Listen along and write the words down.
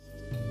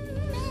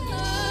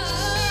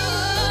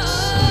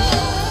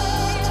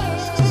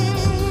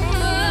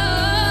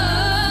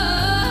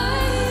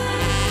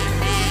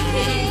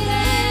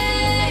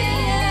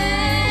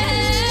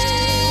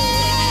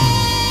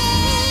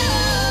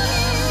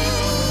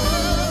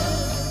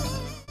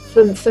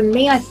for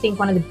me, I think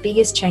one of the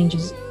biggest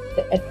changes,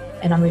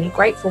 and I'm really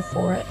grateful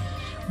for it,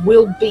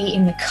 will be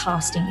in the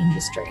casting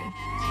industry.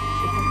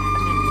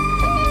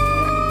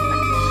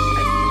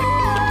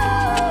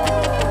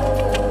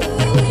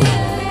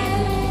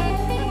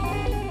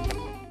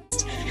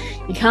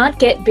 You can't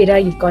get bitter,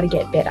 you've got to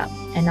get better.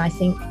 And I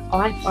think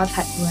I've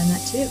had to learn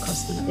that too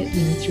across the,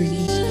 through the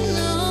years.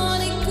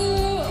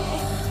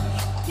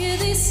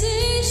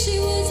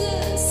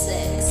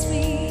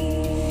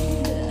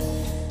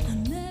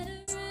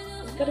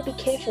 We've got to be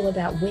careful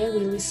about where we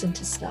listen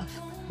to stuff,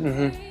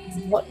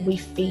 what we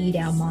feed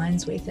our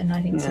minds with. And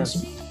I think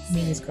social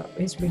media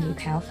is really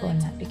powerful in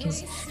that,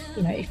 because,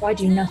 you know, if I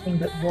do nothing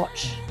but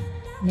watch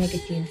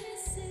negative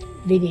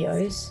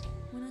videos,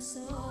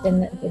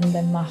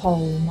 then my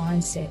whole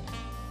mindset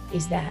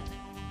is that.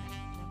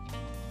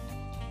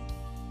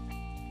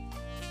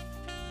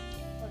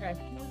 Okay.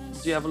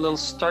 Do you have a little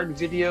start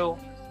video?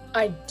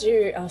 I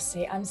do. I'll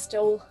see. I'm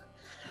still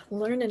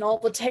learning all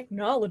the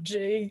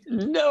technology.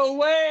 No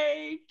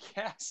way,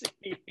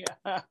 Cassie.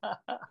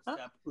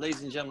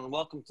 Ladies and gentlemen,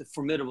 welcome to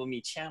Formidable Me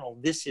channel.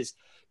 This is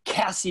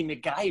Cassie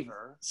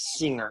McIver,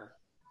 singer,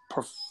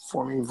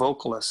 performing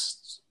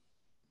vocalist,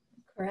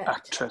 Correct.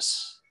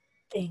 actress,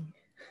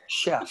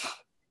 chef.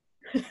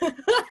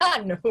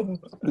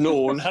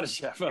 No, not a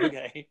chef.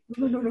 Okay.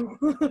 No.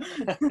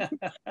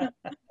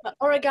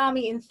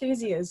 Origami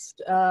enthusiast.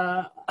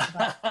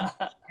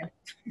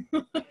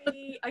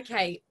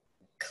 Okay,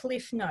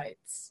 cliff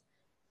notes.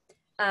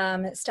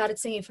 Started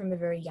singing from a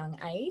very young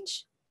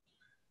age.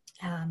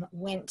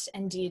 Went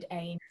and did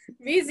a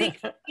music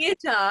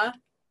theatre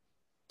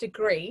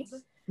degree.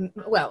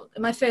 Well,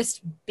 my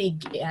first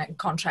big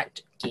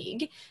contract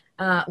gig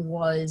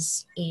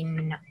was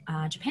in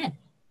Japan.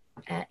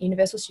 At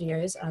Universal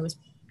Studios. I was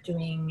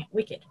doing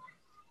Wicked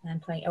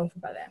and playing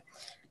Elphaba there.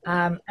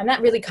 And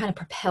that really kind of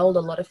propelled a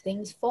lot of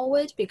things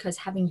forward, because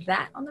having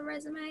that on the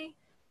resume,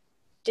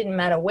 didn't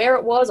matter where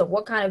it was or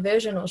what kind of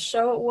version or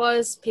show it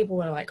was, people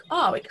were like,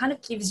 oh, it kind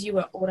of gives you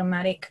an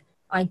automatic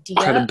idea.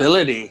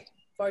 Credibility.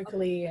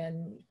 Vocally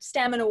and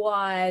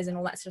stamina-wise and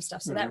all that sort of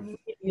stuff. So that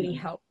really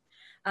helped.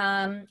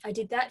 I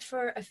did that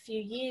for a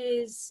few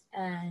years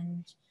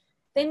and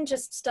then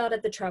just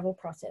started the travel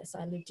process.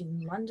 I lived in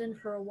London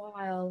for a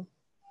while,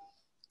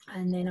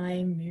 and then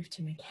I moved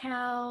to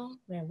Macau,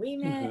 where we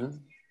met,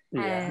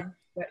 and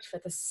worked for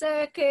the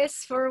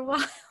circus for a while,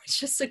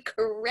 which was a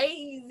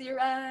crazy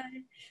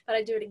ride, but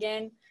I'd do it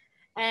again.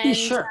 And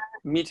sure,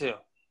 me too.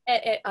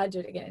 I'll do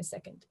it again in a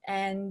second.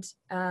 And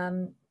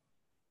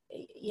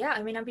yeah,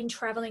 I mean, I've been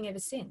traveling ever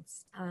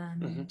since.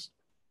 And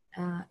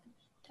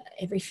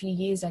every few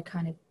years, I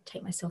kind of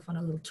take myself on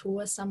a little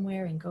tour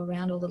somewhere and go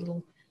around all the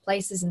little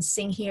places and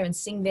sing here and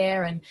sing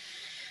there. And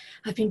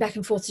I've been back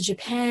and forth to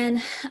Japan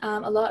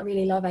a lot. I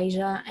really love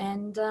Asia.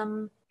 And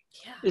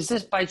yeah. Is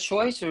this by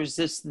choice, or is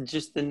this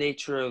just the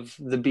nature of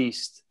the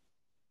beast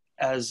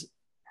as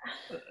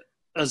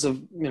a,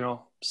 you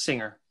know,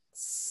 singer?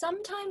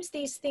 Sometimes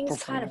these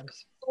things kind of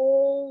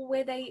fall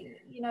where they,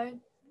 you know,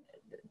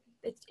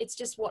 it's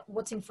just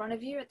what's in front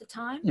of you at the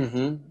time.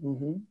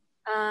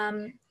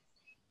 I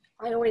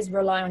always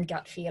rely on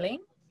gut feeling.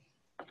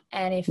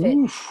 And if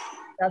it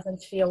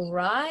doesn't feel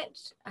right,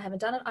 I haven't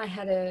done it. I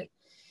had a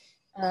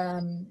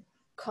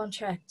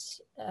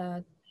contract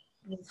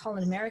with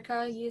Holland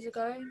America years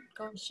ago,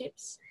 go on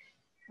ships,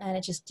 and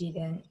it just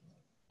didn't.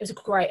 It was a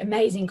great,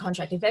 amazing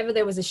contract. If ever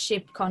there was a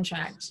ship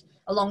contract,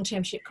 a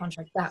long-term ship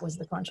contract, that was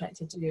the contract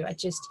to do.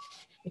 It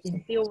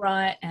didn't feel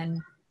right,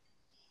 and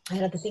I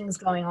had other things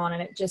going on,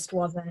 and it just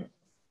wasn't.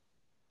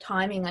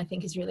 Timing, I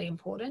think, is really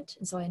important,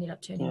 and so I ended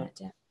up turning that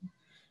down.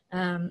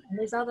 And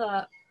there's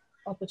other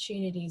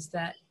opportunities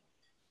that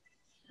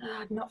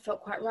I've not felt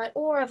quite right,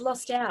 or I've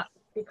lost out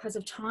because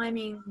of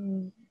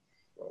timing,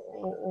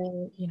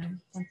 or you know,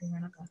 something or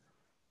another.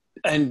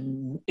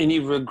 And any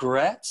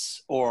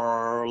regrets,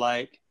 or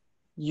like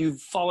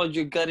you've followed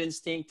your gut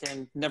instinct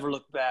and never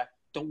looked back?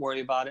 Don't worry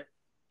about it.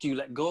 Do you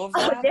let go of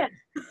that? Oh, yeah.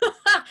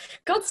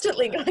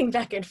 Constantly going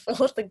back and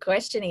forth and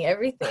questioning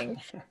everything.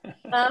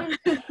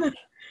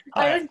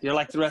 You're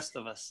like the rest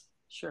of us.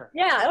 Sure.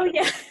 Yeah. Oh,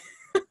 yeah.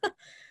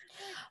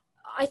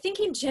 I think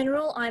in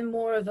general, I'm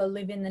more of a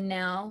live in the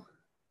now.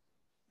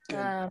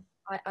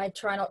 I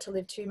try not to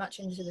live too much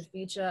into the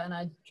future, and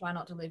I try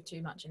not to live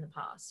too much in the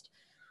past.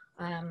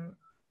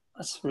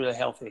 That's really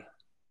healthy,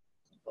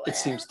 it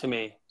seems to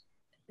me.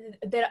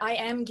 That I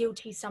am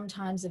guilty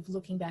sometimes of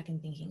looking back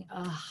and thinking,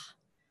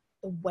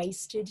 the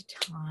wasted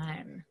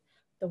time,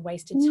 the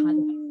wasted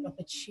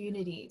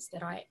opportunities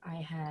that I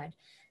had,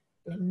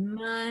 the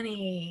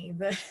money,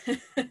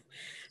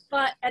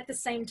 but at the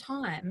same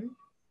time,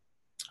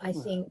 I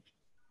think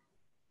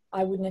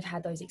I wouldn't have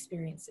had those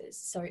experiences.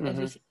 So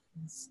everything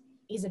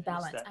is a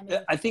balance.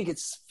 I think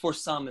it's for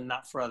some and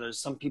not for others.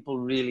 Some people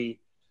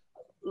really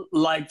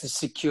like the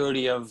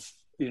security of,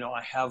 you know,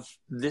 I have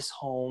this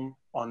home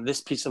on this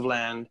piece of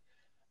land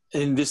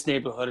in this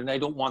neighborhood, and I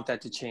don't want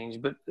that to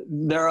change. But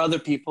there are other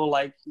people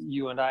like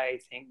you and I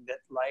think that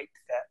like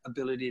that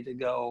ability to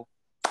go,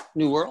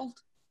 new world,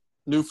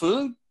 new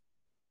food,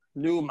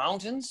 new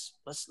mountains.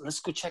 Let's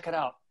go check it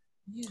out.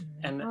 Yeah.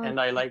 And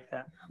I like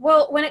that.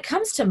 Well, when it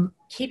comes to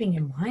keeping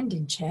your mind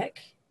in check,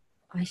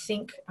 I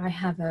think I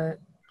have a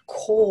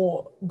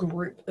core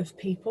group of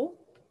people.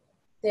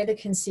 They're the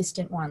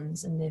consistent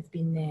ones, and they've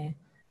been there.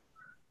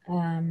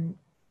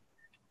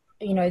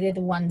 You know, they're the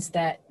ones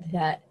that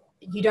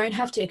you don't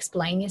have to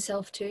explain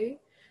yourself to,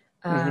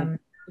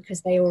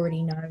 because they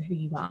already know who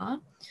you are.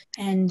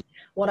 And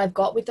what I've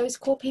got with those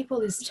core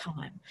people is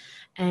time,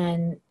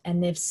 and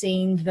they've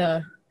seen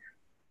the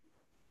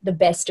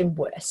best and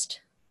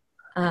worst.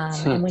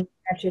 And when you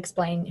have to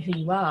explain who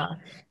you are,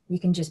 you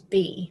can just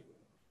be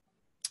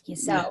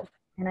yourself.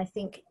 And I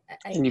think,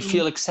 and you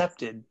feel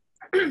accepted.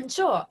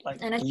 Sure. Like,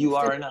 and I think you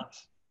are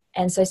enough.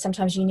 And so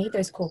sometimes you need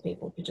those core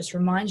people to just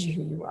remind you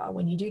who you are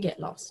when you do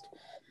get lost.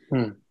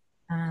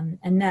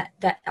 And that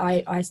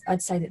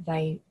I'd say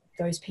that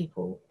those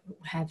people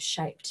have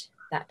shaped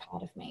that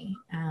part of me,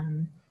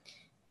 and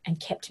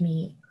kept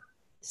me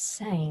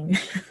sane.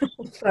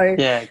 So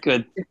yeah,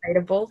 good.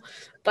 Debatable.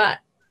 But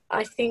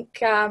I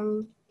think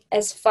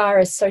as far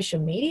as social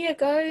media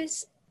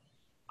goes,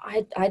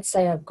 I'd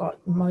say I've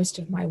got most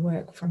of my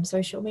work from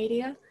social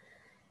media,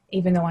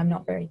 even though I'm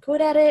not very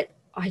good at it.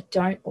 I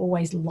don't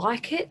always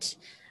like it.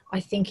 I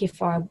think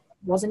if I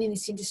wasn't in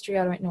this industry,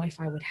 I don't know if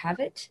I would have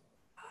it.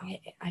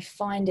 I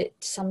find it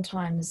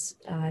sometimes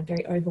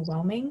very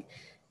overwhelming,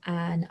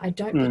 and I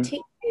don't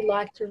particularly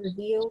like to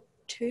reveal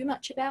too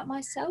much about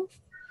myself.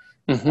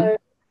 So I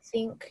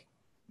think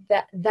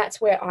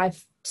that's where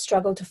I've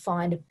struggled to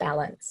find a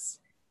balance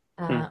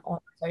on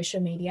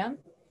social media.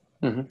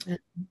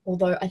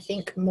 Although I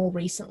think more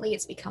recently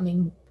it's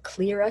becoming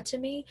clearer to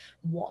me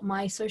what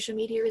my social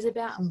media is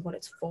about and what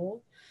it's for.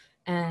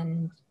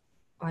 And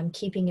I'm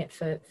keeping it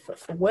for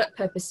work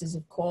purposes,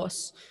 of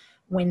course,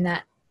 when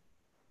that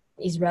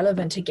is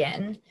relevant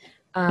again.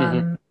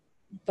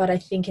 But I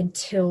think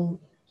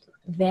until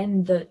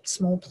then, the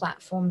small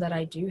platform that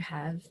I do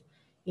have,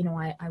 you know,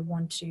 I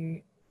want to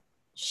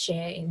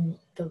share in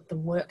the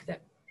work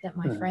that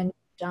my friend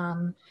has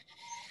done,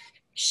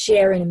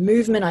 share in a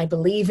movement I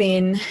believe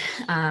in,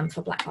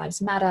 for Black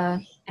Lives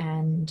Matter,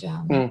 and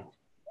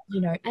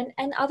you know,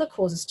 and other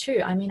causes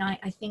too. I mean, I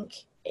think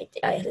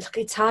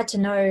it's hard to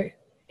know.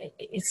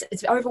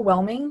 It's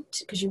overwhelming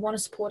because you want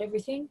to support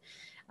everything.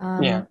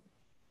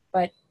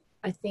 But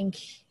I think,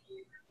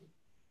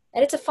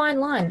 and it's a fine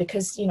line,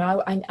 because, you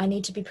know, I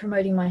need to be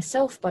promoting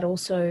myself, but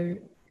also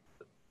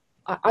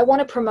I want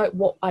to promote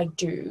what I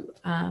do,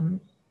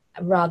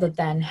 rather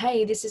than,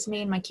 hey, this is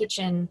me in my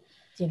kitchen,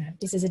 you know,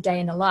 this is a day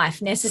in the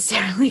life,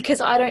 necessarily,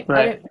 because I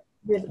don't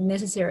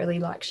necessarily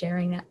like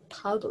sharing that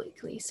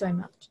publicly so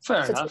much.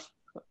 Fair enough.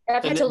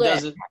 I've had to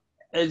learn.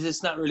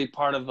 It's not really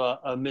part of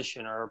a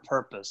mission or a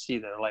purpose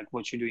either, like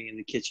what you're doing in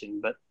the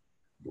kitchen, but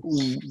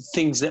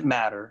things that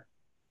matter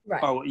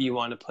are what you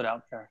want to put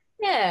out there.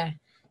 Yeah.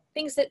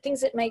 Things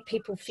that make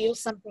people feel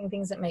something,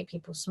 things that make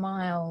people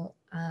smile,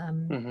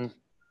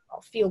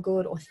 or feel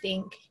good or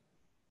think.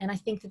 And I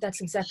think that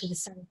that's exactly the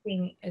same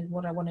thing as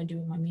what I want to do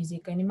in my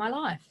music and in my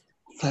life.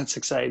 That's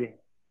exciting.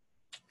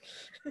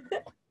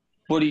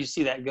 Where do you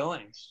see that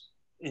going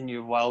in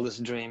your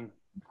wildest dream?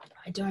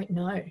 I don't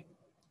know.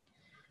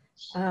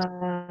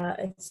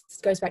 It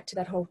goes back to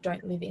that whole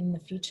don't live in the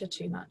future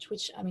too much,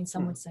 which, I mean,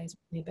 some would say is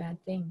really a bad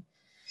thing.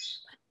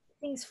 But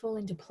things fall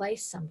into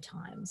place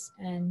sometimes.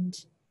 And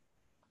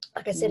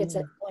like I said, it's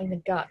that following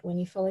the gut. When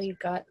you follow your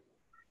gut,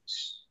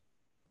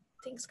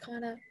 things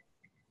kind of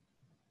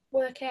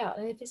work out.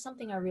 And if there's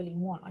something I really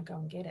want, I go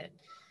and get it.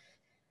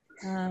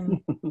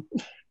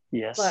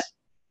 Yes.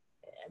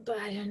 But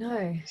I don't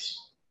know.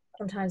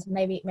 Sometimes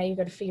maybe you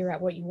got to figure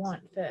out what you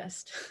want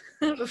first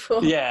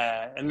before.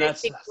 Yeah, and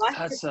that's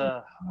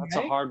a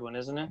hard one,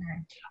 isn't it?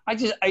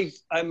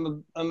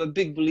 I'm a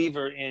big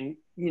believer in,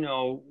 you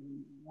know,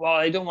 while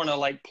I don't want to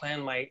like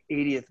plan my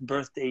 80th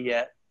birthday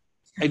yet,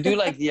 I do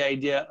like the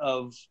idea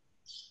of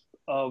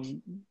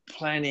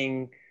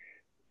planning,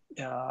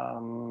 you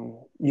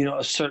know,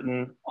 a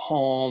certain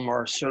home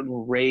or a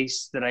certain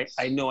race that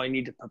I know I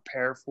need to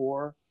prepare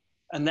for.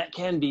 And that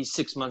can be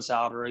 6 months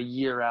out or a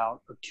year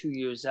out or 2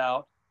 years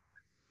out.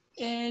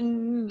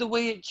 And the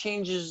way it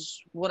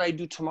changes what I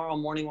do tomorrow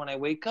morning when I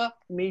wake up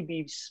may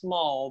be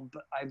small,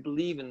 but I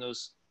believe in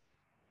those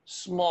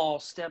small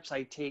steps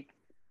I take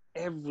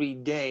every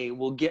day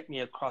will get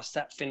me across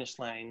that finish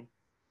line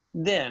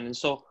then. And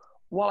so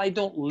while I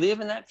don't live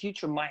in that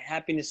future, my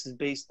happiness is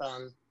based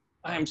on,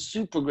 I am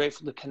super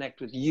grateful to connect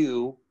with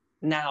you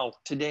now,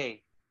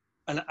 today.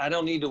 And I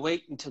don't need to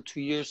wait until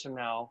 2 years from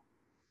now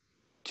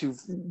to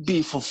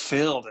be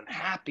fulfilled and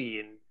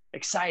happy and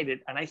excited.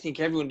 And I think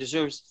everyone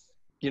deserves,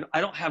 you know, I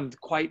don't have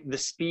quite the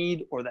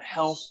speed or the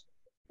health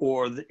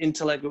or the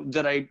intellect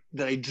that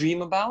I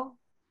dream about.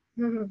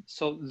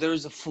 So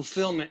there's a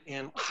fulfillment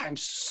in, I'm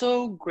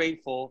so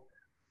grateful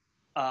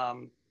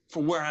for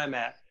where I'm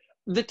at.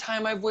 The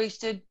time I've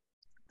wasted,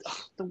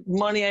 the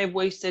money I've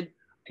wasted,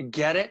 I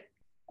get it.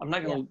 I'm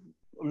not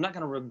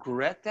gonna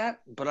regret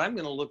that, but I'm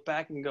gonna look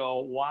back and go,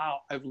 wow,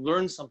 I've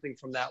learned something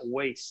from that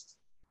waste.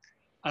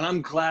 And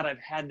I'm glad I've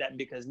had that,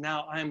 because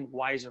now I'm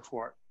wiser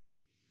for it.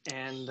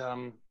 And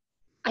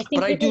I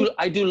think but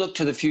I do look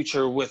to the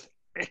future with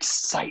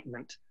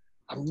excitement.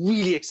 I'm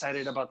really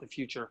excited about the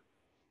future,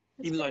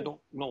 even though I don't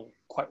know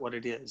quite what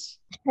it is.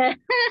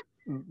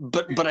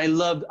 But I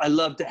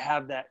love to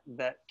have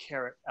that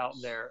carrot out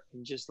there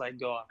and just like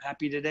go, I'm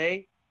happy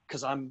today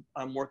because I'm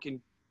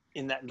working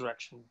in that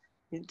direction.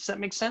 Does that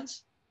make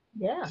sense?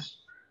 Yeah.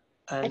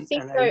 And, I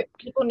think so.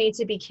 People need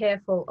to be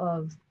careful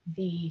of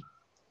the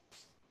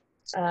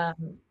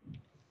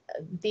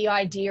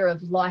idea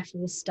of life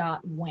will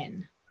start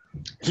when.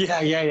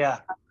 Yeah.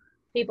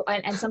 People,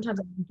 and sometimes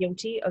I'm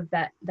guilty of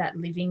that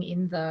living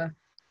in the,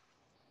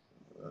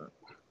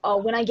 oh,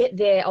 when I get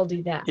there, I'll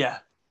do that. Yeah.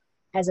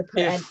 As a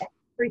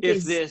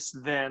if this,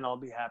 then I'll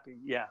be happy.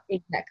 Yeah.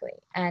 Exactly.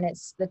 And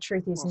the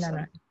truth is,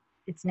 no,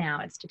 it's now,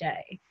 it's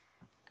today,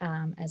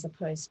 as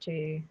opposed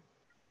to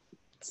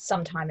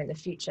sometime in the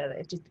future,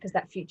 because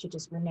that future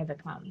just will never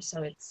come.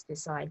 So it's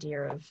this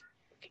idea of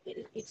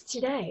it's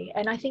today.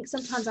 And I think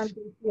sometimes I'm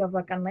guilty of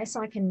like, unless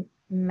I can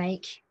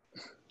make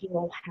it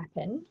all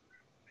happen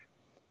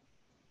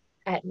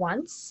at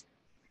once,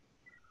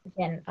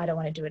 then I don't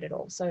want to do it at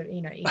all. So,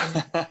 you know,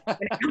 even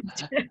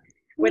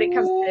when it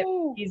comes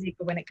to music,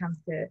 or when it comes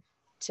to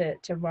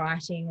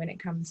writing, when it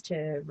comes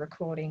to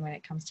recording, when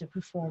it comes to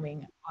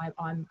performing,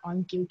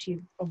 I'm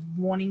guilty of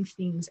wanting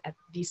things at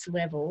this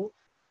level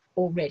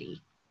already.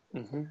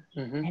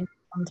 And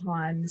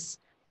sometimes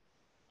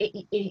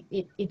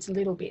it's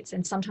little bits,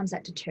 and sometimes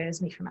that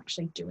deters me from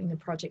actually doing the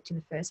project in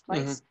the first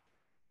place.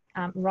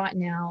 Right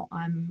now,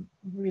 I'm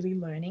really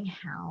learning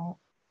how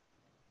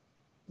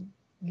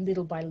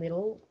little by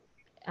little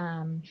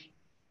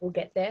we'll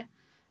get there.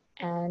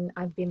 And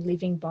I've been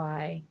living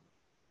by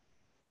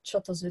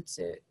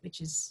chotozutsu,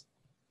 which is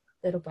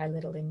little by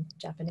little in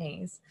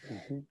Japanese.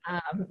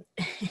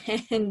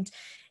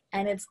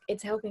 And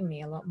it's helping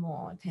me a lot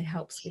more. It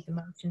helps with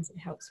emotions, it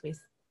helps with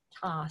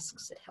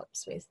tasks, it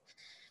helps with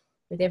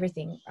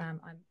everything.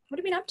 What have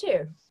you been up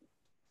to?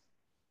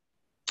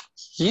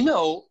 You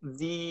know,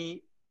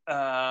 the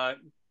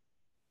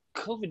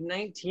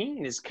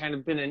COVID-19 has kind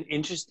of been an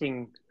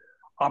interesting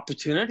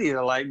opportunity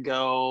to like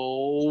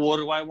go, what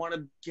do I want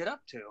to get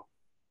up to?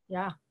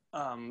 Yeah.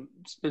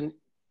 It's been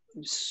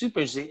super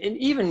interesting. And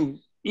even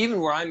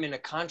where I'm in a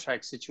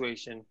contract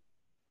situation,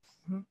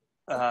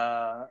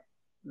 the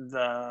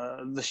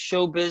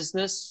show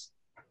business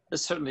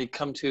has certainly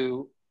come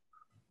to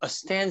a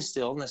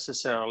standstill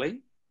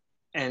necessarily.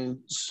 And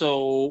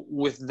so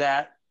with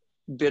that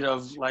bit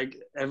of like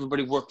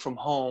everybody work from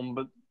home,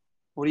 but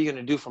what are you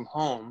going to do from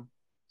home?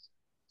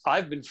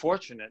 I've been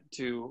fortunate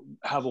to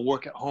have a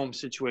work at home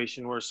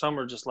situation where some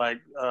are just like,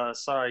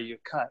 sorry, you're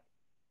cut.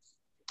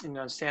 And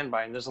you're on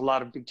standby. And there's a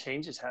lot of big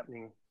changes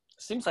happening.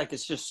 It seems like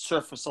it's just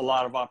surfaced a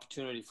lot of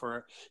opportunity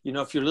for, you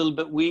know, if you're a little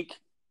bit weak,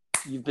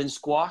 you've been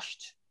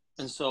squashed.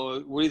 And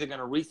so we're either going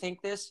to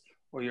rethink this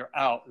or you're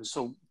out. And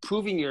so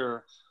proving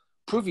your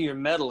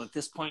mettle at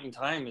this point in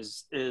time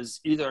is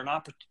either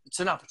it's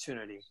an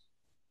opportunity.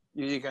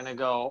 You're either going to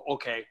go,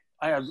 okay,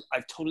 I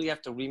totally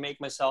have to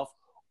remake myself,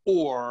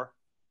 or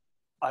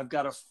I've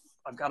got a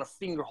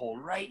finger hole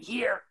right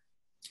here,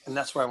 and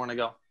that's where I want to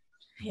go.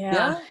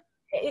 Yeah.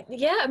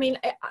 I mean,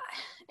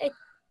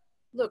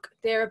 look,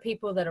 there are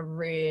people that are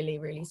really,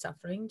 really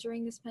suffering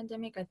during this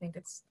pandemic. I think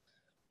it's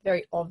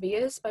very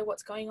obvious by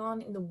what's going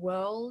on in the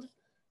world,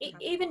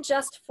 even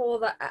just for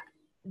the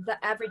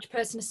average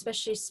person,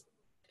 especially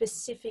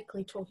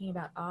specifically talking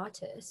about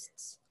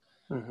artists.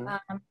 I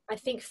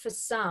think for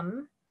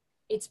some,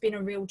 it's been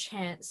a real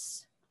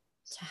chance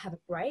to have a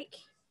break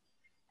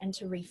and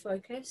to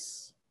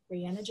refocus,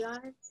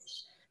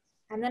 re-energize.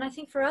 And then I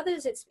think for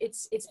others,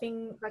 it's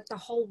been like the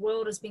whole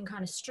world has been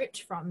kind of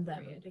stripped from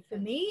them. For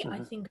me, I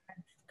think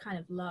I've kind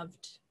of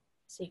loved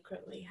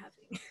secretly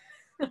having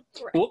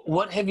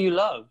What have you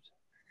loved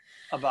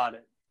about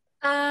it?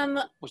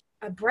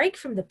 A break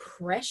from the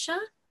pressure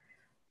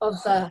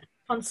of the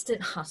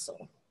constant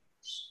hustle.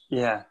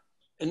 Yeah.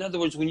 In other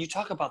words, when you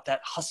talk about that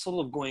hustle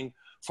of going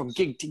from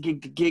gig to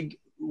gig to gig,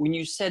 when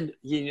you said,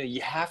 you know,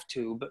 you have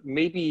to, but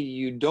maybe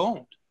you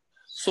don't.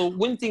 So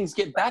when things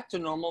get back to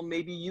normal,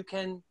 maybe you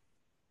can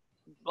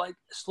like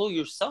slow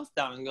yourself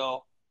down and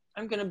go,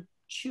 I'm going to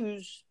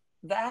choose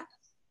that.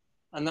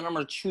 And then I'm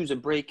going to choose a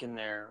break in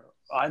there.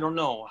 I don't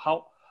know.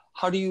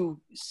 How do you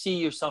see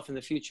yourself in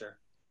the future?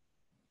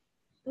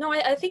 No,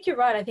 I think you're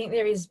right. I think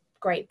there is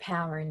great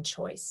power in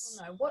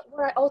choice. No,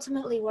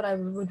 what I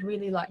would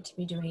really like to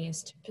be doing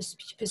is to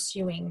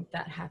pursuing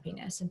that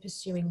happiness and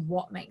pursuing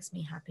what makes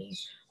me happy.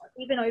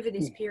 Even over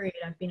this period,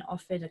 I've been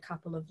offered a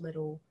couple of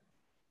little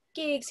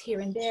gigs here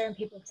and there, and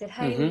people have said,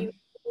 hey, will you do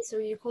this, or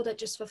you call that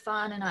just for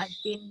fun? And I've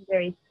been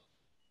very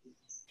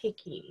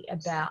picky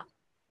about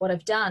what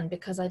I've done,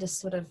 because I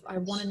just I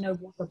want to know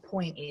what the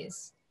point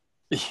is.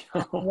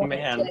 Oh,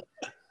 man.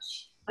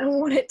 I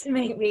want it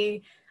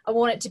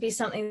to be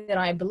something that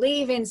I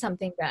believe in,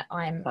 something that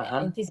I'm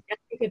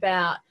enthusiastic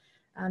about,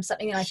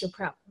 something that I feel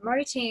proud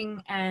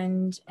promoting.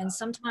 And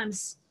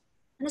sometimes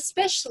And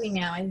especially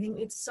now, I think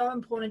it's so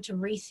important to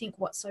rethink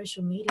what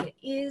social media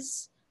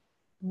is.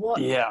 What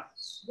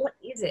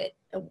is it?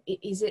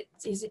 Is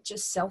it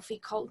just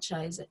selfie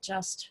culture? Is it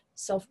just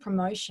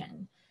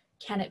self-promotion?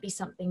 Can it be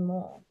something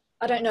more?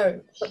 I don't know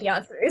what the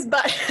answer is,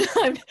 but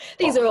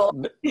these are all.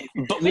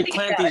 But we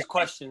plant these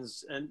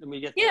questions and we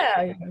get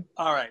there. Yeah.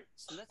 All right.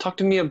 So talk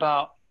to me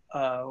about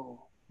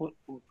what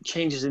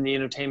changes in the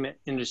entertainment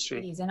industry.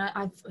 It is, and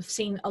I've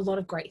seen a lot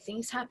of great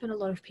things happen. A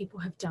lot of people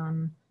have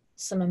done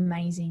some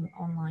amazing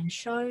online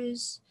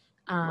shows,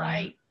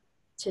 Right.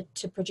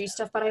 to produce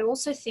stuff. But I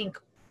also think,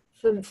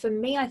 for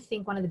me, I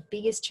think one of the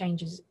biggest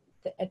changes,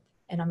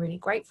 and I'm really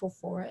grateful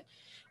for it,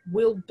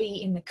 will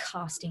be in the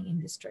casting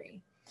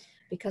industry.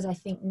 Because I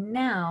think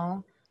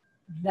now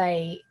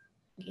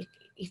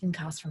you can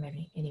cast from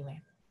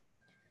anywhere.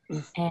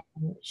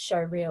 And show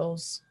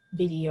reels,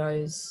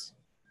 videos,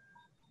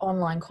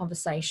 online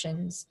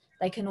conversations,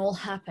 they can all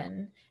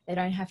happen. They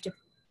don't have to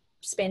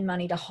spend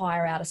money to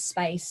hire out a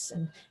space,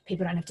 and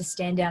people don't have to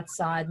stand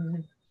outside in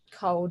the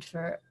cold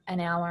for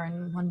an hour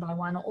and one by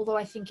one. Although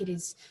I think you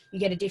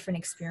get a different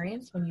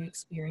experience when you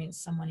experience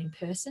someone in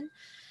person.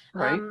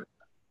 Right.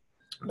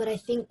 But I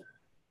think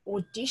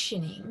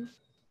auditioning,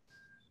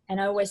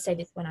 and I always say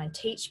this when I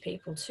teach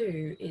people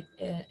too,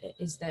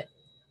 is that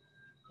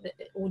the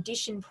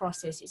audition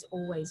process is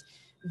always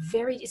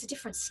it's a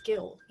different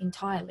skill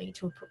entirely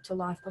to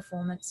live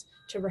performance,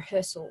 to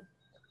rehearsal.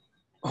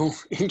 Oh,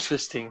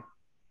 interesting.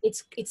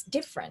 It's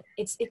different.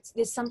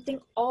 There's something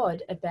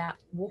odd about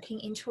walking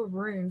into a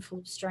room full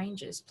of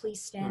strangers.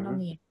 Please stand on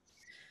the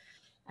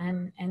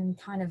end and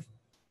kind of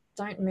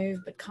don't move,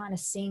 but kind of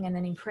sing and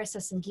then impress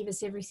us and give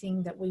us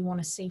everything that we want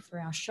to see for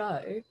our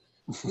show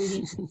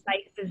within the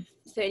space of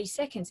 30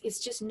 seconds.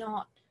 It's just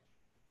not.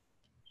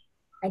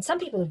 And some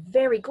people are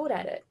very good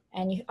at it,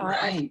 and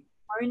I've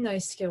honed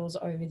those skills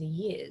over the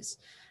years.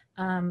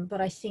 But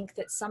I think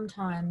that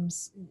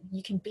sometimes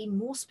you can be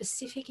more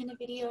specific in a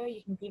video.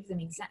 You can give them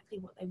exactly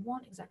what they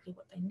want, exactly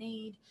what they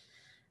need,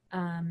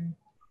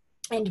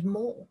 and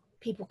more.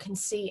 People can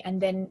see, and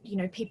then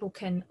people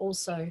can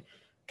also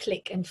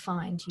click and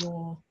find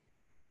your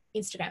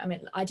Instagram. I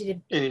mean, I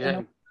did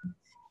it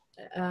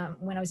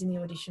when I was in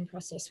the audition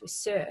process with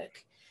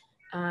Cirque.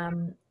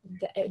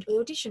 The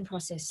audition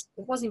process,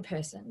 it was in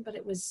person, but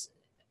it was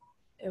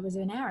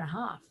an hour and a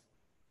half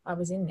I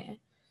was in there,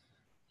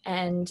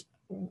 and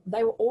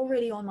they were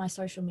already on my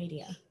social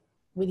media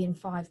within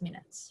 5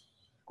 minutes.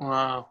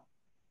 Wow.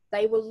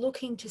 They were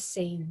looking to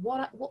see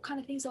what kind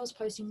of things I was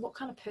posting, what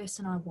kind of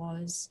person I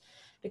was,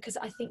 because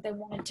I think they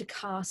wanted to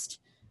cast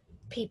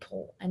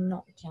people and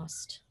not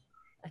just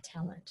a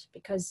talent.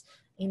 Because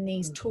in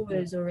these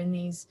tours or in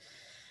these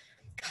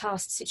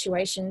cast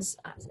situations,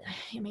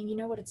 I mean, you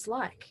know what it's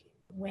like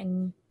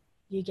when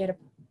you get a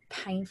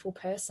painful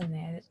person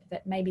there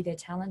that maybe they're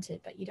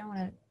talented, but you don't want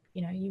to,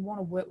 you want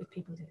to work with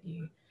people that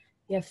you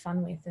have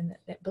fun with and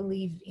that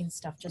believe in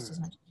stuff just as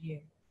much as you.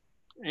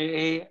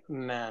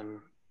 Amen.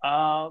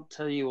 I'll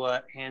tell you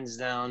what, hands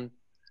down,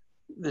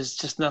 there's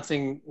just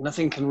nothing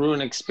can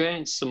ruin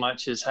experience so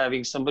much as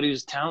having somebody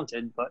who's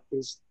talented, but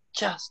is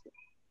just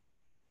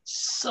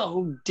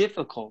so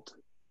difficult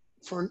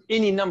for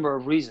any number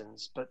of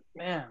reasons. But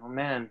man, oh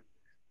man,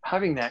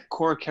 having that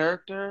core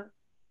character,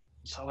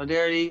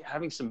 solidarity,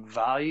 having some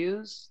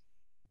values,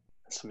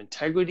 some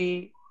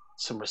integrity,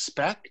 some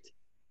respect,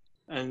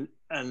 and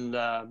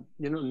know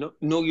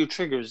your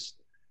triggers,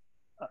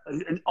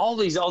 and all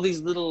these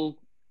little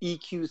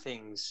EQ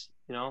things,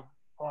 boy,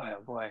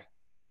 oh boy.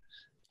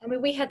 I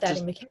mean, we had that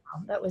in Macau.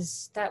 That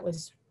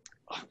was.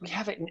 We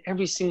have it in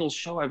every single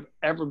show I've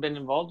ever been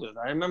involved with.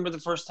 I remember the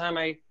first time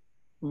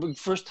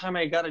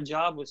I got a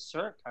job with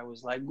Cirque, I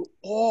was like,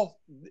 oh,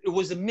 it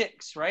was a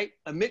mix, right?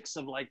 A mix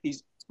of like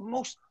these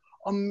most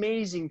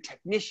amazing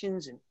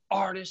technicians and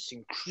artists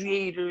and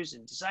creators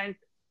and designers,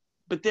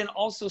 but then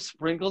also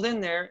sprinkled in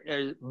there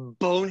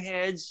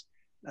boneheads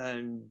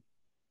and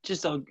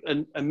just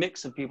a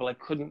mix of people. I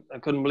couldn't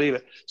believe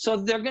it. So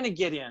they're going to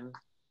get in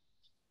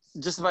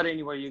just about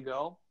anywhere you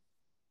go.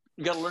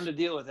 You got to learn to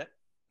deal with it.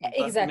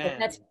 Exactly. Man,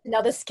 that's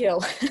another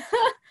skill.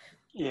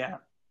 Yeah.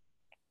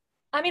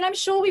 I mean, I'm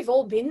sure we've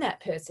all been that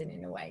person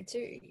in a way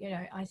too.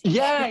 I think.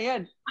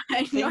 Yeah.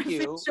 Thank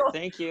you. Sure.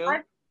 Thank you.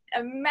 I'm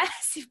a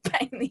massive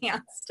pain in the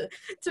ass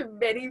to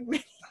many,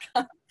 many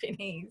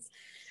companies.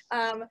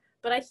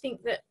 But I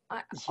think that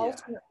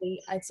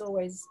ultimately, I've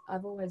always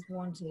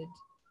wanted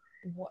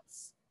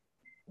what's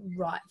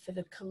right for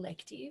the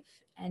collective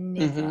and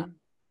never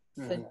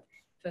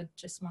for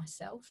just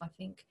myself. I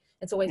think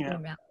it's always been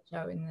about the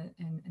show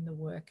and the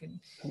work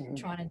and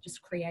trying to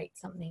just create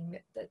something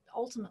that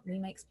ultimately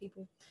makes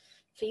people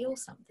feel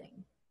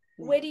something.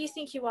 Where do you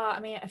think you are? I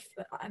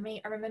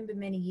mean, I remember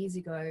many years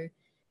ago,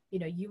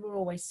 you were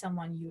always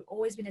someone, you've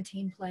always been a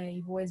team player,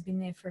 you've always been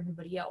there for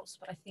everybody else.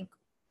 But I think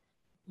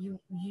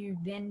you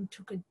then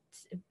took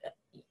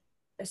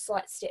a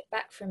slight step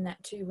back from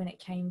that too when it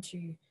came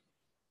to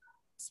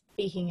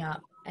speaking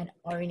up and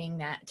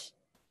owning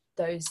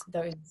those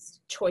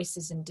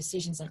choices and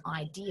decisions and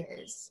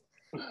ideas.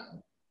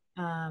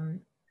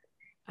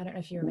 I don't know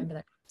if you remember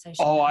that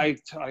conversation? Oh, I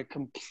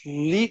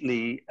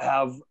completely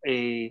have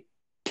a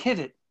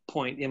pivot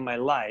point in my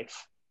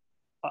life,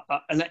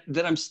 and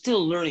that I'm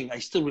still learning. I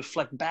still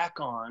reflect back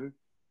on,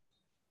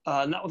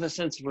 not with a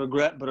sense of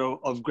regret, but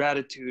of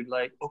gratitude.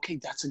 Like, okay,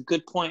 that's a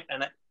good point,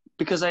 and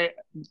because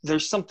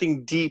there's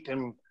something deep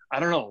in, I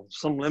don't know,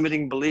 some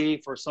limiting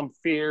belief or some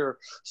fear, or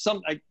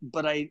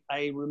but I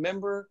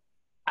remember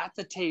at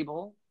the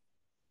table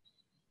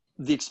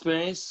the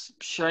experience,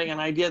 sharing an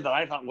idea that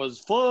I thought was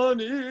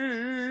funny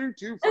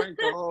to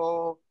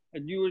Franco,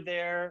 and you were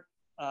there.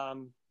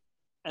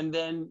 And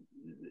then,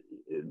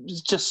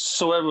 just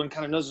so everyone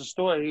kind of knows the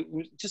story,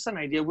 just an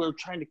idea. We're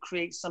trying to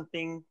create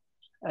something,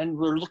 and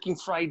we're looking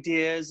for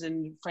ideas.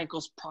 And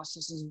Franco's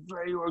process is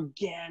very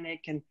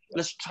organic. And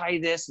let's try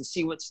this and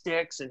see what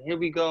sticks. And here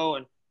we go.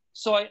 And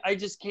so I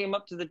just came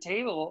up to the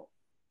table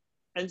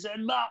and said,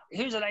 "Ma,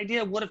 here's an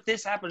idea. What if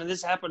this happened and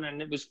this happened?"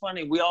 And it was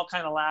funny. We all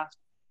kind of laughed.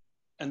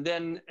 And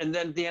then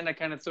at the end, I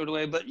kind of threw it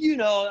away. But,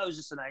 that was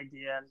just an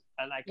idea.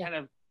 And I kind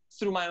of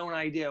threw my own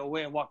idea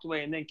away and walked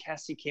away. And then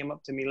Cassie came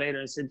up to me later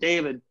and said,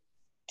 David,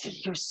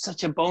 you're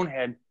such a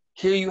bonehead.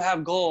 Here you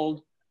have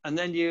gold. And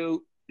then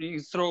you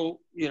throw,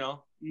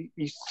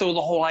 you throw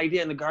the whole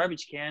idea in the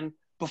garbage can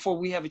before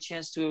we have a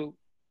chance to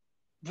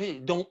really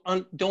don't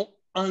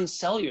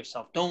unsell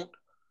yourself. Don't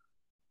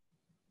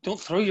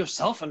throw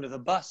yourself under the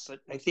bus.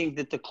 I think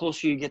that the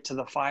closer you get to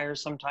the fire,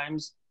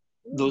 sometimes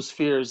those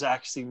fears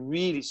actually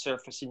really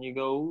surface, and you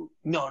go,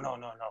 no.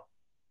 I'm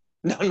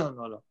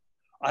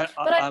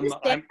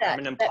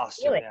an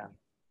imposter. Yeah.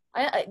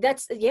 I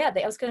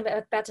was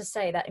about to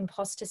say that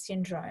imposter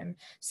syndrome.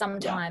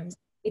 Sometimes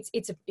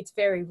it's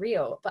very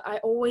real, but I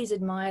always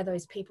admire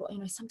those people.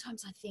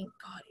 Sometimes I think,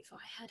 God, if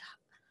I had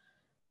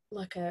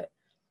like a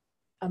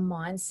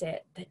mindset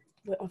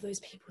of those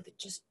people that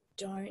just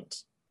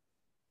don't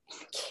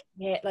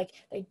care, like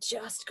they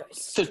just go.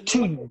 They're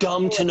too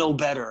dumb to know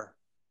better.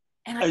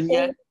 And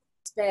I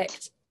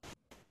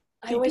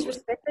always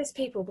respect those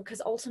people,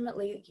 because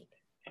ultimately,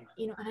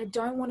 and I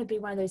don't want to be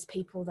one of those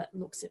people that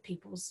looks at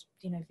people's,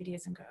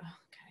 videos and go, oh,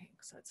 okay,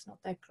 so it's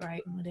not that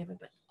great and whatever,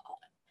 but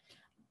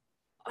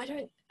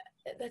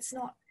that's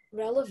not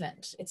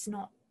relevant. It's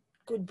not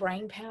good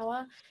brain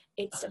power.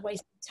 It's a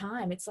waste of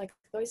time. It's like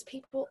those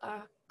people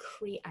are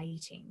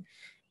creating.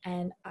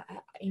 And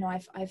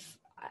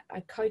I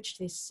coached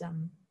this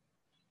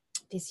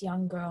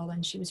young girl,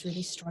 and she was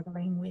really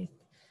struggling with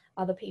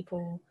other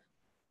people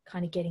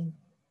kind of getting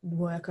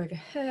work over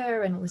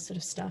her and all this sort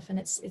of stuff. And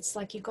it's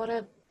like, you got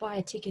to buy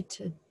a ticket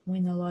to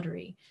win the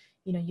lottery.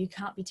 You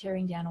can't be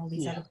tearing down all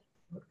these other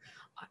people.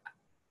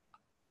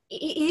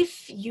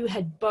 If you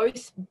had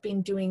both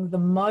been doing the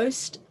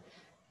most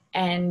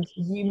and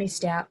you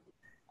missed out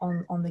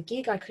on the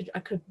gig, I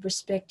could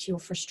respect your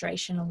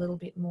frustration a little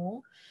bit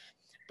more.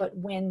 But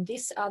when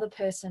this other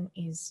person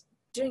is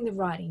doing the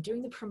writing,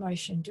 doing the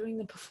promotion, doing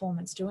the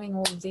performance, doing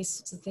all of these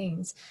sorts of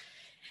things,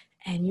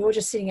 and you're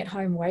just sitting at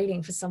home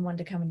waiting for someone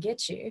to come and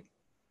get you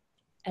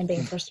and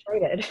being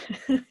frustrated,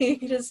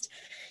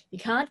 you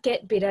can't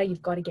get bitter.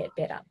 You've got to get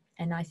better.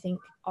 And I think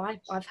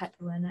I've had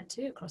to learn that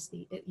too across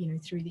through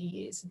the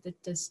years,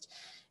 that just,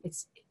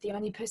 it's the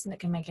only person that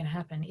can make it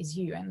happen is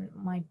you. And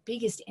my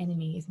biggest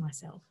enemy is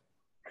myself.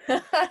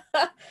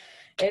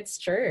 It's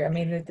true. I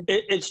mean,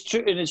 it's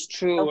true. And it's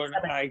true. And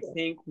I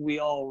think we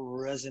all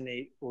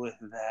resonate with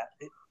that.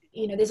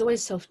 There's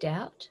always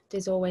self-doubt.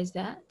 There's always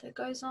that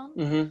goes on.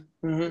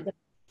 That's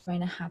going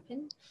to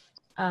happen.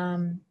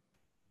 And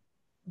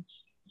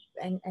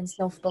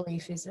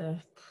self-belief is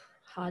a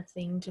hard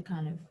thing to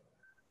kind of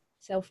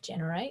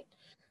self-generate.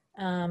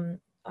 I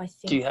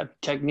think. Do you have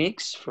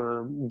techniques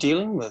for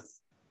dealing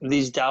with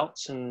these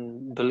doubts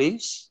and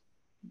beliefs?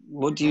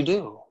 What do you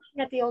do?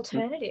 At the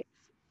alternative.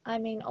 I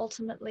mean,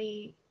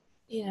 ultimately,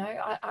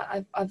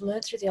 I've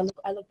learned through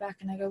I look back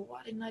and I go,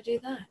 why didn't I do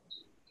that?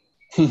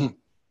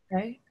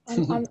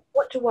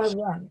 What do I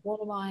want? What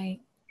am I,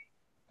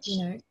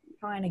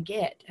 trying to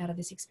get out of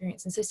this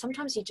experience? And so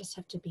sometimes you just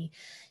have to be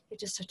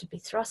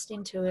thrust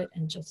into it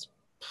and just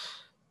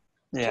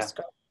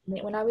go.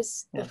 When I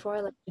was, before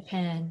I left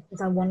Japan,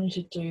 because I wanted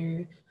to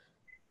do,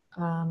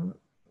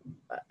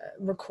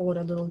 record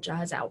a little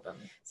jazz album.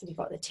 So we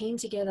got the team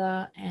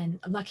together, and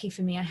lucky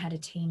for me, I had a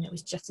team that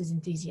was just as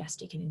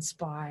enthusiastic and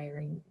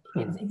inspired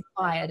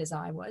as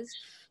I was.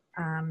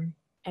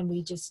 And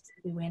we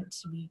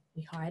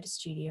hired a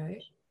studio.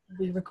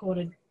 We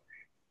recorded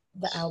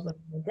the album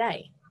in a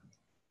day.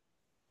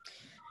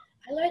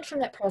 I learned from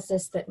that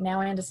process that now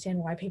I understand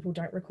why people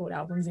don't record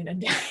albums in a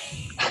day.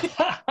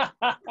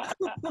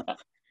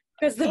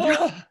 Because the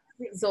process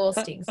is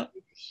exhausting. So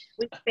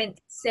we spent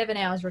 7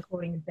 hours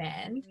recording the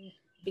band.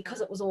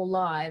 Because it was all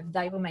live,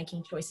 they were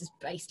making choices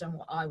based on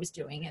what I was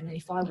doing. And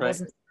if I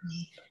wasn't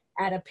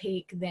at a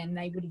peak, then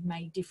they would have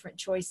made different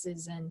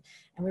choices. And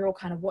we were all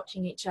kind of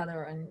watching each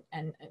other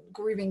and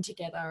grooving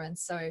together. And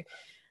so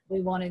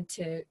we wanted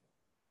to,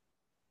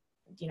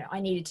 I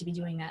needed to be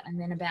doing that. And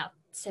then about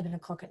 7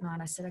 o'clock at night,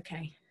 I said,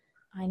 okay,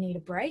 I need a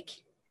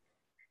break.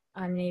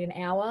 I need an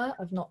hour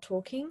of not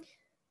talking.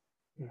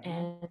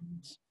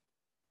 And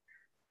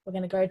We're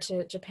going to go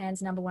to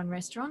Japan's #1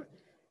 restaurant,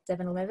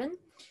 7-Eleven,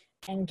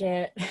 and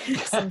get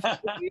some food.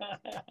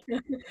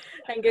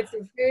 And get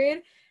some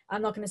food.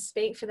 I'm not going to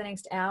speak for the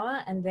next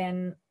hour. And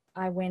then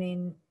I went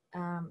in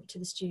to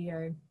the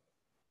studio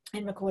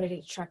and recorded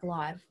each track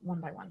live,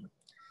 one by one,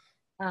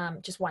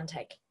 just one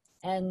take.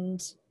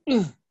 And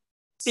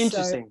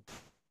Interesting.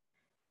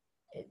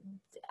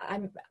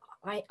 So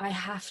I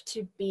have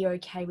to be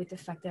okay with the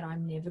fact that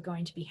I'm never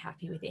going to be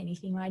happy with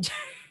anything I do.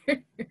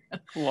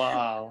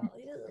 Wow.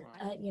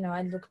 You know,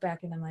 I look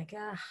back and I'm like,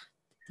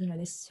 you know,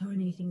 there's so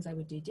many things I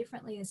would do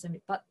differently.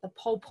 But the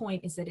whole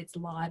point is that it's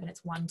live and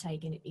it's one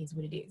take and it is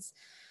what it is.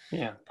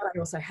 Yeah. But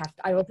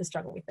I also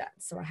struggle with that.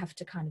 So I have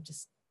to kind of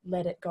just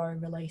let it go,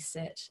 release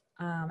it.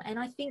 And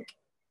I think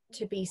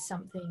to be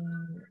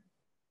something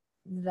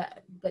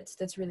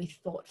that's really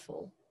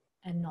thoughtful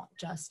and not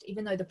just,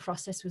 even though the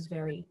process was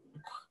very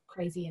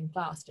crazy and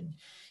fast, and,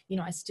 you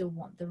know, I still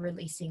want the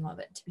releasing of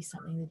it to be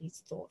something that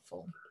is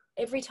thoughtful.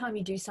 Every time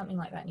you do something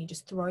like that and you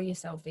just throw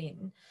yourself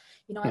in,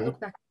 you know, I look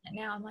back at it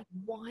now, I'm like,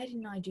 why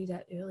didn't I do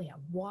that earlier?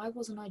 Why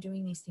wasn't I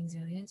doing these things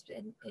earlier?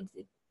 And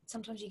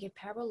sometimes you get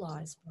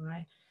paralyzed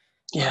by,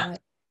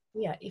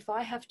 if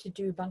I have to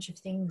do a bunch of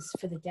things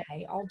for the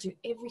day, I'll do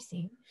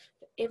everything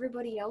for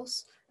everybody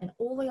else and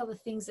all the other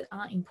things that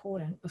aren't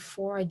important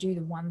before I do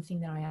the one thing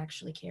that I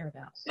actually care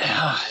about.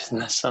 Yeah, isn't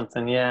that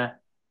something? Yeah.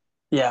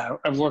 Yeah,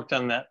 I've worked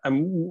on that.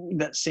 I'm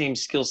that same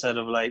skill set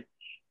of like,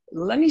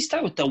 let me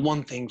start with the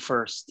one thing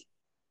first.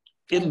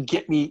 It'll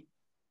get me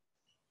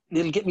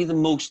the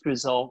most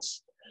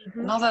results.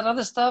 And all that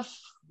other stuff,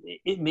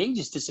 it may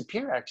just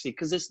disappear actually,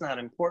 because it's not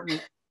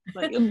important.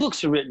 Like,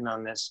 books are written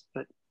on this,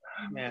 but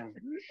man,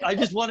 I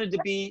just wanted to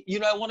be, you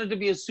know, I wanted to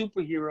be a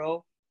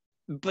superhero,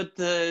 but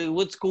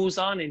what goes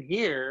on in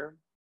here,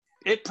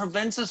 it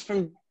prevents us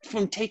from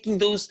taking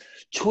those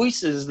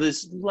choices.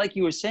 This, like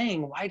you were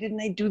saying, why didn't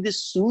I do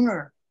this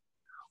sooner?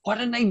 Why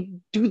didn't I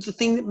do the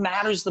thing that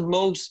matters the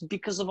most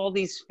because of all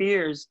these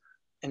fears?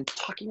 And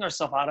talking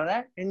ourselves out of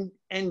that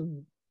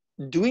and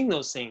doing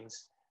those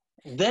things.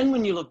 Then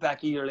when you look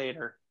back a year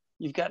later,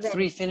 you've got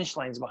 3 finish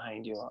lines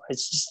behind you.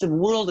 It's just a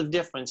world of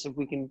difference if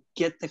we can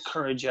get the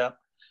courage up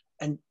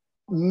and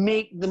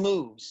make the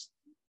moves.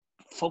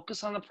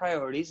 Focus on the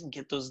priorities and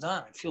get those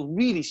done. I feel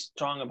really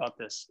strong about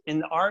this. In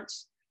the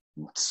arts,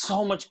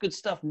 so much good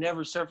stuff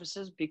never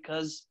surfaces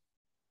because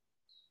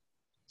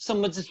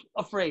someone's just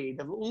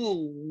afraid of,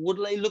 oh, what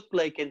do I look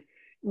like? And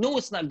no,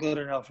 it's not good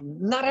enough.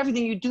 Not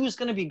everything you do is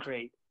going to be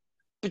great,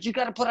 but you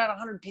got to put out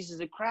 100 pieces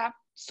of crap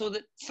so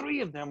that 3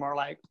 of them are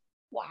like,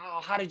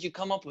 wow, how did you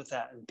come up with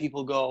that? And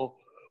people go,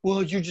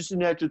 well, you're just a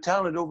natural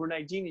talent,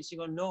 overnight genius. You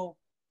go, no,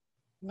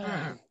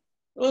 man.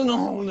 Oh,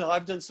 no,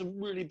 I've done some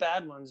really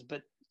bad ones,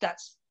 but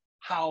that's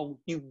how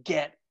you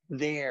get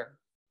there.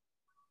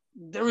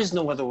 There is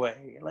no other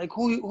way. Like,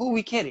 who are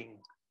we kidding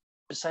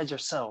besides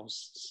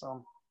ourselves?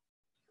 So,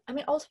 I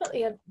mean,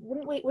 ultimately,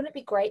 wouldn't it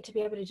be great to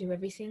be able to do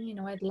everything? You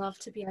know, I'd love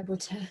to be able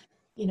to,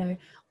 you know,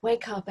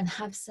 wake up and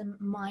have some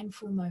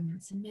mindful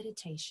moments and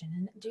meditation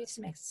and do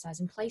some exercise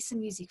and play some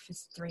music for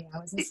 3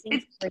 hours and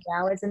sing for 3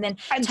 hours and then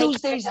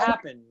those days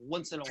happen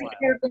once in a while. Take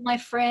care of my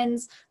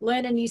friends,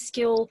 learn a new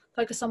skill,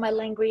 focus on my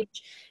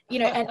language, you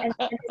know, and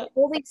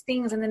all these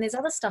things. And then there's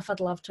other stuff I'd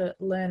love to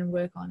learn and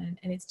work on.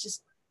 And it's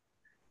just,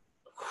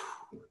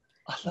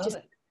 I love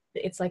it.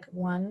 It's like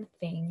one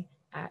thing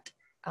at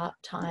a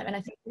time. And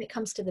I think when it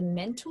comes to the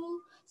mental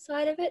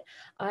side of it,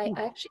 I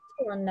actually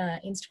saw on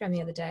Instagram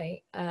the other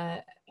day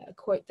a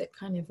quote that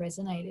kind of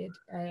resonated.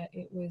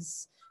 It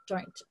was,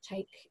 don't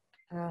take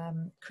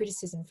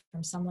criticism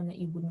from someone that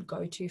you wouldn't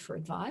go to for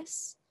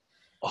advice.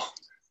 Oh,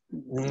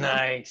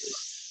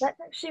 nice. That's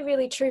actually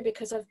really true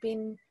because I've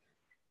been,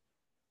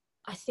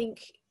 I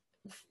think,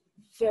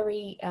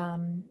 very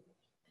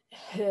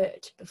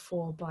hurt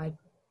before by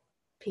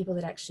people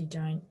that actually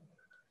don't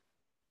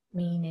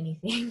mean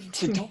anything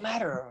to me. Don't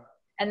matter.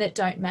 And that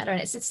don't matter.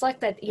 And it's like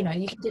that, you know,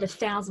 you can get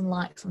 1,000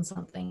 likes on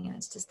something and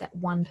it's just that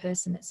one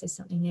person that says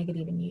something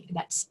negative and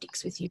that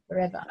sticks with you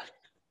forever.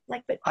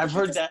 Like, but I've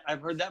heard that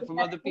from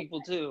other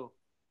people too.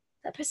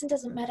 That person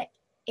doesn't matter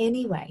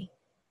anyway.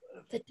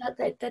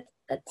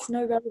 That's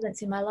no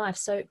relevance in my life.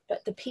 So,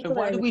 but the people. And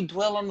why do we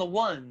dwell on the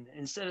one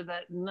instead of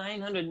that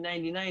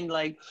 999?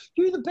 Like,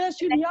 you're the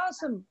best, you're the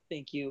awesome.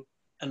 Thank you.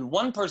 And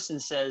one person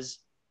says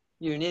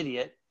you're an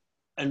idiot,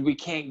 and we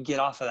can't get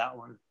off of that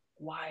one.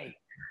 Why?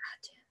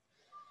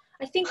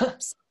 I think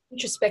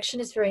introspection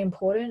is very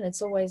important.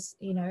 It's always,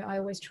 you know, I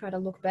always try to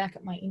look back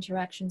at my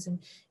interactions,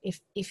 and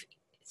if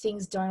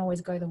things don't always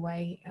go the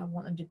way I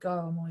want them to go,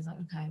 I'm always like,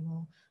 okay,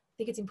 well, I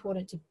think it's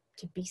important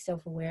to be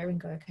self-aware and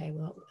go, okay,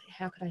 well,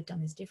 how could I have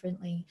done this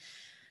differently?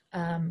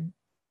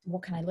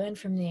 What can I learn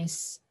from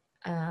this?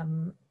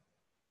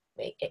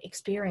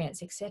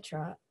 Experience,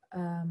 etc.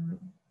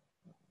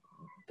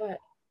 But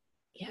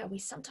yeah,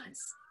 we've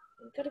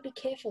got to be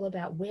careful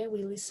about where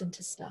we listen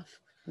to stuff,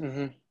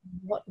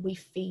 what we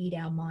feed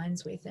our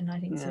minds with. And I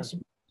think social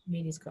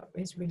media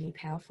is really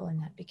powerful in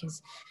that,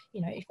 because,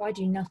 you know, if I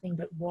do nothing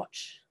but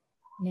watch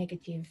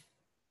negative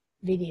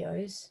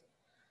videos,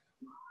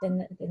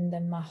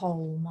 then my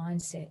whole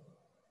mindset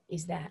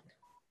is that.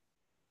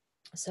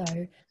 So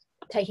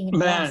taking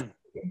advice. Man,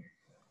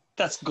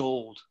 that's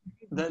gold.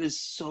 That is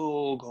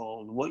so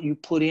gold. What you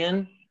put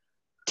in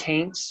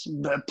paints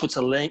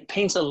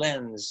a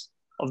lens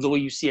of the way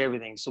you see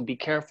everything. So be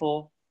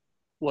careful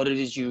what it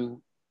is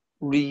you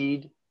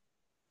read,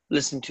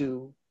 listen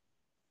to,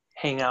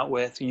 hang out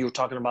with. You were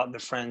talking about the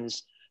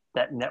friends,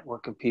 that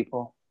network of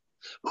people.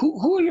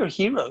 Who are your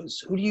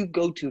heroes? Who do you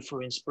go to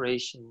for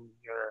inspiration?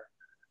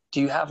 Do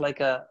you have like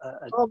a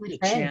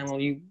channel?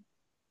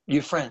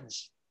 Your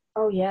friends?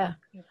 Oh yeah,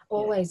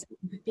 always.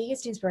 The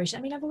biggest inspiration.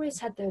 I mean, I've always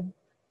had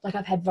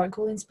I've had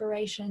vocal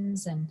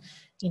inspirations, and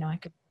I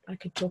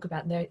could talk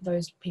about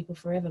those people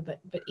forever.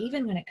 But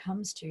even when it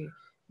comes to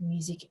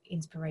music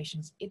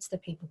inspirations, it's the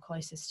people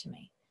closest to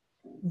me.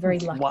 I'm very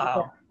lucky that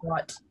I've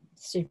got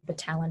super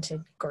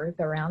talented group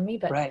around me,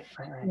 but right.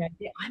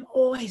 I'm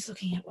always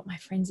looking at what my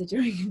friends are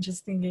doing and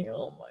just thinking,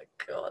 oh my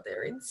God,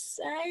 they're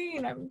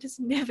insane. I'm just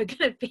never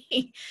going to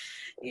be,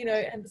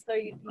 and so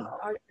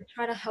I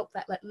try to help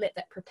that, let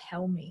that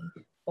propel me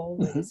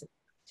forward as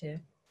to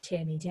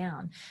tear me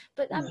down.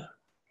 But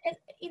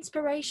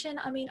inspiration,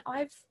 I mean,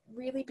 I've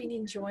really been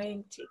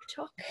enjoying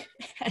TikTok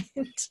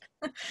and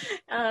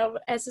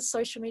as a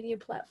social media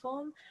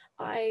platform.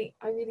 I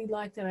really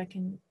like that I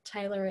can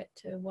tailor it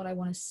to what I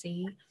want to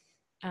see.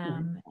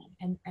 And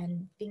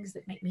things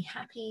that make me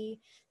happy,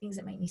 things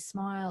that make me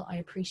smile. I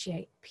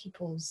appreciate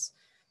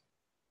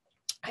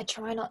I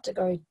try not to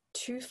go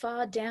too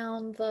far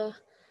down the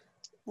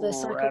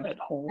rabbit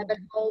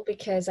hole,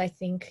 because I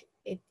think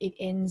it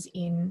ends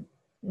in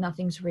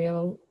nothing's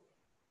real.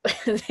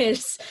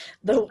 There's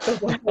the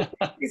world,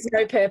 there's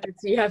no purpose,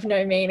 you have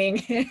no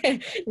meaning.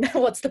 No,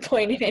 what's the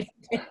point in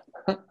anything?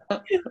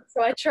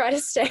 So I try to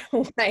stay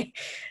away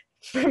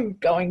from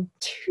going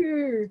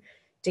too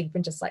deep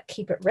and just like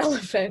keep it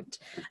relevant.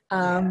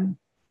 But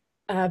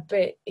I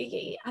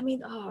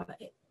mean,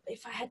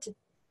 if I had to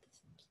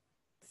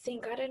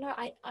think, I don't know,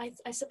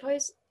 I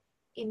suppose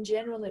in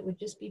general it would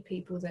just be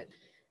people that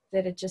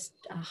are just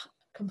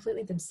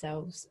completely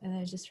themselves, and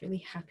they're just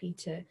really happy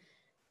to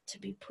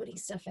be putting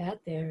stuff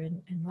out there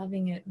and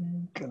loving it,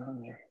 and good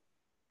on you.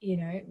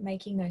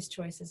 Making those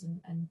choices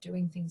and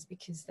doing things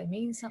because they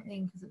mean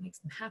something, because it makes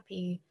them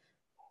happy.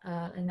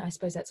 And I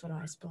suppose that's what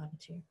I aspire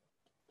to.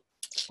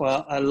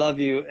 Well, I love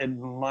you,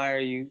 admire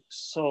you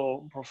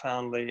so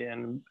profoundly,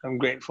 and I'm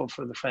grateful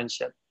for the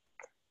friendship.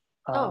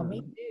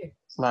 Me too.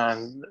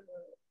 Man,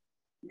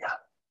 yeah.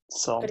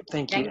 So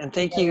thank you. And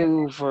thank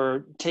you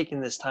for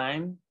taking this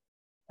time.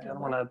 I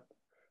don't want to,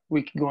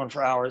 we could go on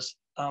for hours.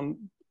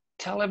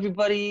 Tell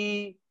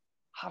everybody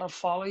how to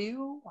follow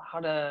you, how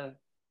to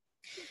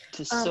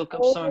soak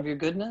up some of your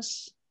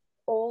goodness.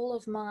 All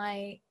of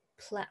my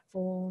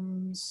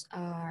platforms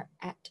are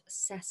at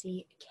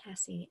Sassy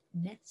Cassie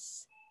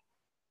Ness.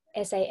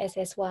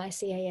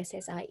 SASSYCASSIENESS.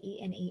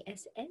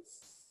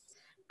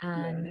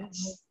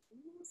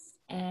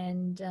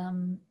 And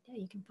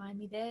you can find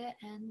me there,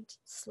 and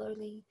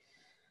slowly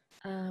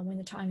when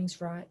the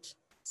timing's right,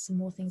 some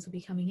more things will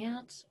be coming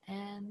out,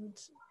 and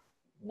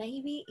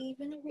maybe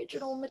even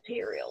original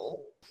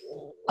material.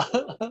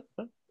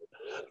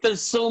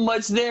 There's so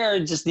much there.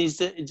 It just needs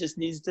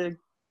to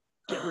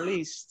get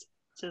released.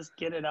 Just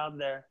get it out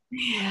there.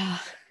 Yeah.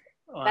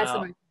 Wow. That's the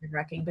most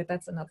nerve-wracking, but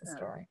that's another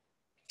story.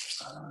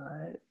 All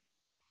right.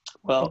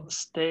 Well,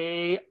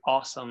 stay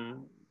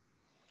awesome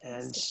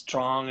and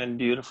strong and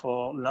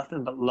beautiful.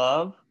 Nothing but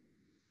love.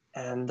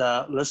 And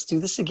let's do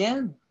this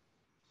again.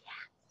 Yeah.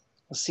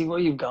 Let's see where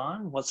you've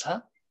gone. What's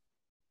up?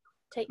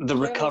 The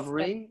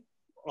recovery.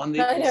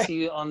 We'll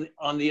see you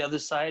on the other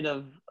side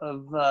of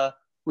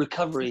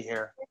recovery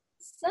here.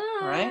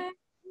 All right?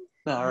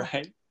 All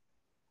right.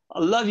 I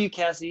love you,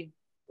 Cassie.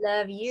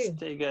 Love you.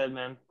 Stay good,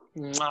 man.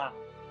 Mwah.